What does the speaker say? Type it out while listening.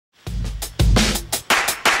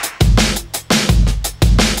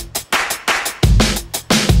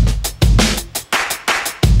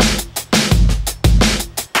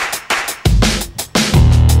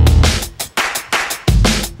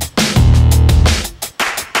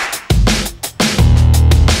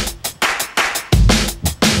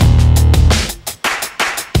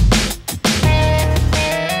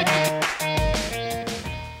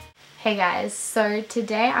guys, so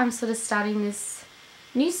today I'm sort of starting this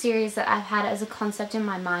new series that I've had as a concept in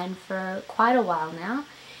my mind for quite a while now.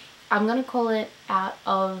 I'm going to call it Out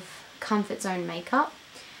of Comfort Zone Makeup,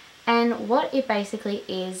 and what it basically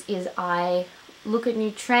is I look at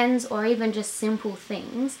new trends or even just simple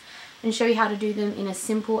things and show you how to do them in a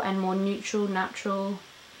simple and more neutral, natural,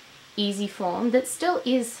 easy form that still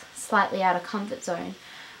is slightly out of comfort zone,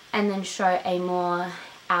 and then show a more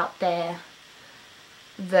out there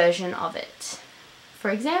version of it.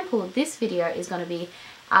 For example, this video is going to be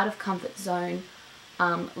out of comfort zone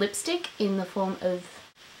lipstick in the form of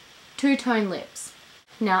two-tone lips.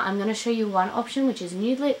 Now I'm going to show you one option which is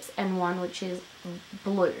nude lips and one which is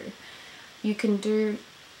blue. You can do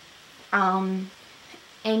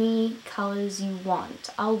any colours you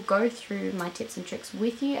want. I'll go through my tips and tricks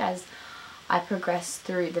with you as I progress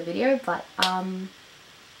through the video, but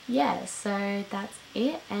yeah, so that's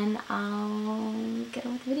it, and I'll get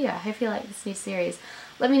on with the video. I hope you like this new series.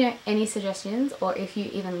 Let me know any suggestions, or if you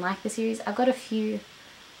even like the series. I've got a few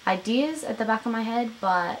ideas at the back of my head,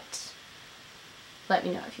 but let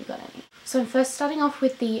me know if you've got any. So I'm first starting off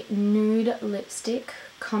with the nude lipstick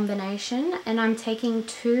combination, and I'm taking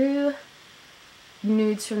two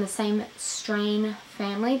nudes from the same strain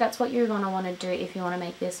family. That's what you're going to want to do if you want to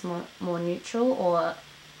make this more neutral or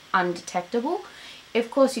undetectable. Of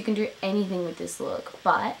course you can do anything with this look,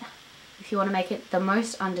 but if you want to make it the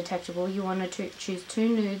most undetectable, you want to choose two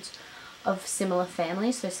nudes of similar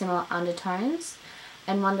family, so similar undertones,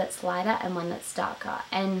 and one that's lighter and one that's darker.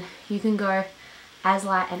 And you can go as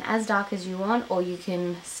light and as dark as you want, or you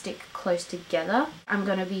can stick close together. I'm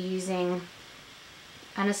going to be using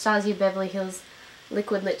Anastasia Beverly Hills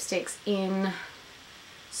liquid lipsticks in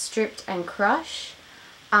Stripped and Crush.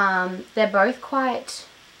 They're both quite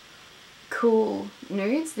cool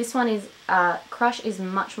nudes. This one is Crush is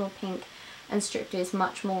much more pink and Stripped is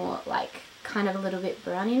much more like kind of a little bit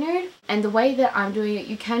browny nude. And the way that I'm doing it,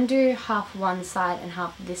 you can do half one side and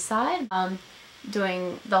half this side.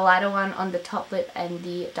 Doing the lighter one on the top lip and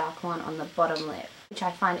the dark one on the bottom lip, which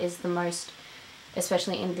I find is the most,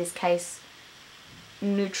 especially in this case,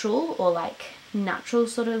 neutral or like natural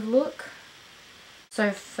sort of look.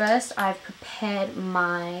 So first I've prepared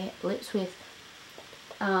my lips with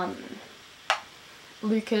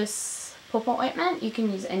Lucas Pawpaw Ointment. You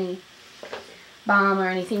can use any balm or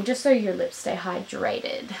anything just so your lips stay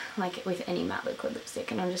hydrated, like with any matte liquid lipstick.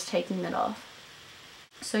 And I'm just taking that off.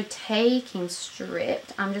 So taking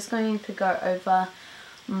Stripped, I'm just going to go over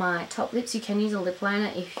my top lips. You can use a lip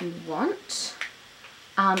liner if you want.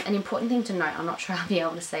 An important thing to note, I'm not sure I'll be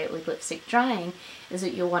able to say it with lipstick drying, is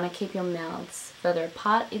that you'll want to keep your mouths further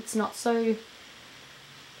apart. It's not so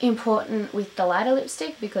important with the lighter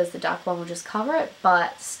lipstick because the dark one will just cover it,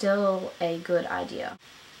 but still a good idea.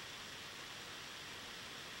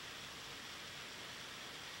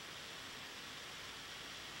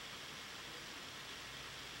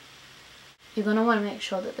 You're going to want to make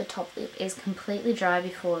sure that the top lip is completely dry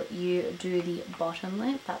before you do the bottom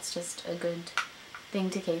lip. That's just a good thing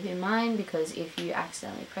to keep in mind, because if you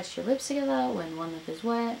accidentally press your lips together when one lip is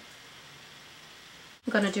wet.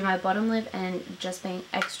 I'm going to do my bottom lip and just being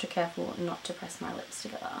extra careful not to press my lips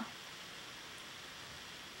together.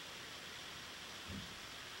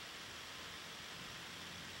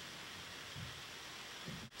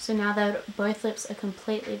 So now that both lips are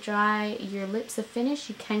completely dry, your lips are finished.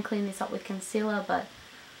 You can clean this up with concealer, but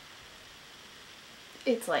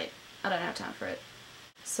it's late. I don't have time for it.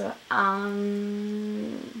 So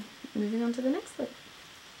moving on to the next lip.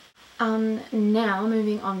 Now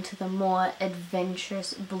moving on to the more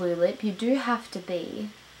adventurous blue lip. You do have to be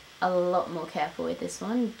a lot more careful with this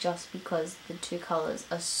one just because the two colours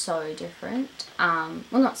are so different. Well,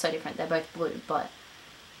 not so different, they're both blue, but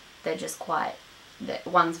they're just quite,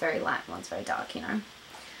 one's very light, one's very dark, you know.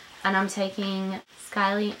 And I'm taking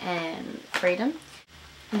Skyly and Freedom.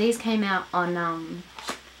 These came out on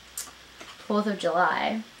 4th of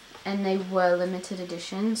July and they were limited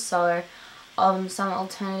edition, so some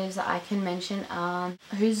alternatives that I can mention are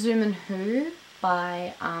Who's Zoomin' Who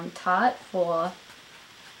by Tarte for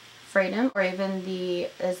Freedom, or even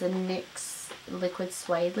there's a NYX Liquid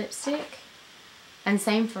Suede lipstick, and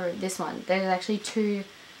same for this one. There's actually two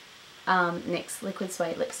NYX Liquid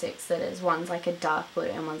Suede lipsticks that is, one's like a dark blue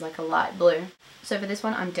and one's like a light blue. So for this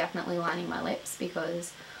one I'm definitely lining my lips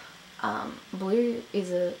because blue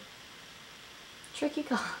is a tricky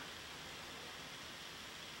colour.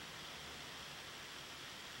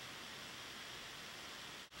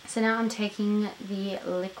 So now I'm taking the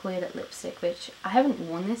liquid lipstick, which I haven't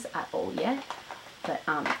worn this at all yet, but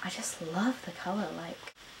I just love the colour. Like,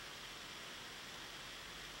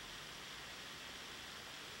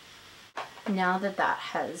 Now that that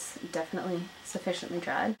has definitely sufficiently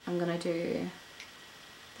dried, I'm going to do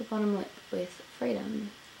the bottom lip with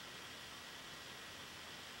Freedom.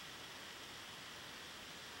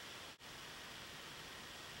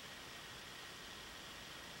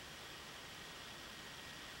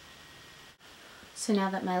 So now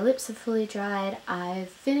that my lips are fully dried, I've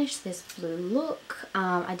finished this blue look.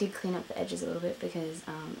 I did clean up the edges a little bit because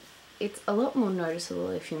it's a lot more noticeable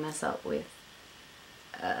if you mess up with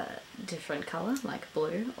a different colour like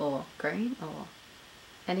blue or green or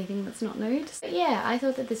anything that's not nude. But yeah, I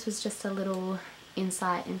thought that this was just a little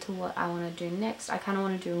insight into what I want to do next. I kind of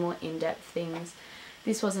want to do more in-depth things.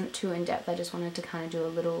 This wasn't too in-depth, I just wanted to kind of do a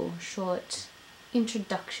little short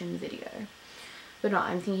introduction video. But no,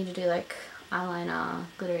 I'm thinking to do like eyeliner,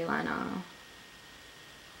 glittery liner,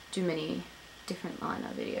 do many different liner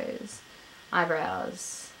videos,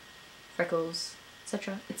 eyebrows, freckles,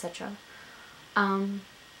 etc, etc.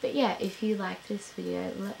 But yeah, if you like this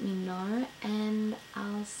video, let me know and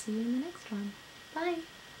I'll see you in the next one. Bye!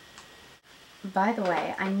 By the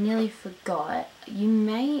way, I nearly forgot, you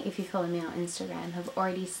may, if you follow me on Instagram, have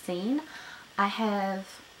already seen I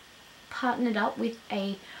have partnered up with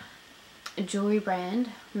a jewelry brand,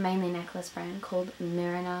 mainly necklace brand, called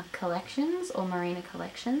Marina Collections or Marina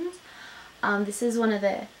Collections. This is one of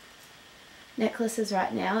the necklaces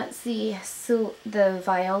right now. It's the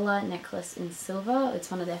Viola necklace in silver.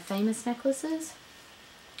 It's one of their famous necklaces.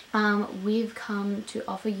 We've come to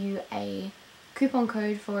offer you a coupon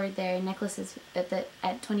code for their necklaces at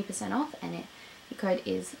 20% off, and the code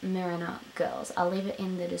is Marina Girls. I'll leave it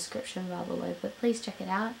in the description bar below, but please check it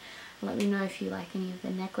out. Let me know if you like any of the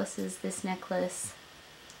necklaces, this necklace,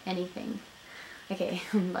 anything. Okay,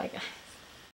 bye guys.